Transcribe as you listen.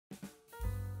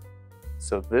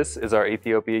So this is our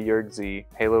Ethiopia Yirgacheffe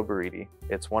Halo Bariti.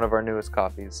 It's one of our newest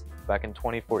coffees. Back in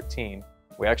 2014,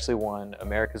 we actually won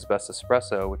America's Best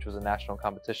Espresso, which was a national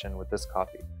competition with this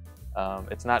coffee.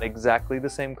 It's not exactly the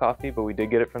same coffee, but we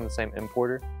did get it from the same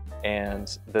importer.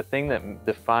 And the thing that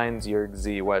defines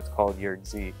Yirgacheffe, why it's called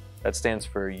Yirgacheffe, that stands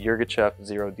for Yirgacheffe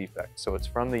Zero Defect. So it's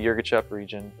from the Yirgacheffe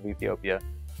region of Ethiopia.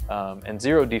 And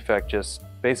Zero Defect just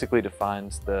basically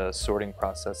defines the sorting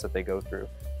process that they go through.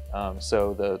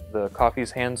 So the coffee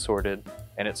is hand sorted,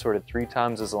 and it's sorted 3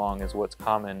 times as long as what's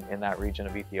common in that region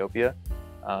of Ethiopia.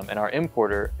 And our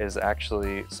importer is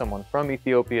actually someone from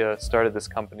Ethiopia, started this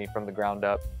company from the ground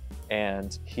up,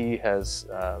 and he has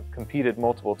competed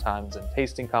multiple times in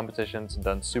tasting competitions and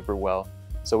done super well.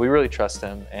 So we really trust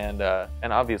him, and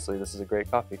obviously this is a great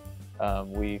coffee.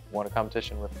 We won a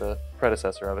competition with the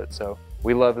predecessor of it, so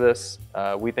we love this.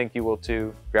 We think you will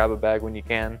too. Grab a bag when you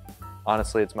can.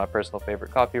 Honestly, it's my personal favorite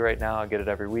coffee right now. I get it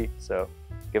every week, so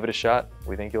give it a shot.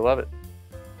 We think you'll love it.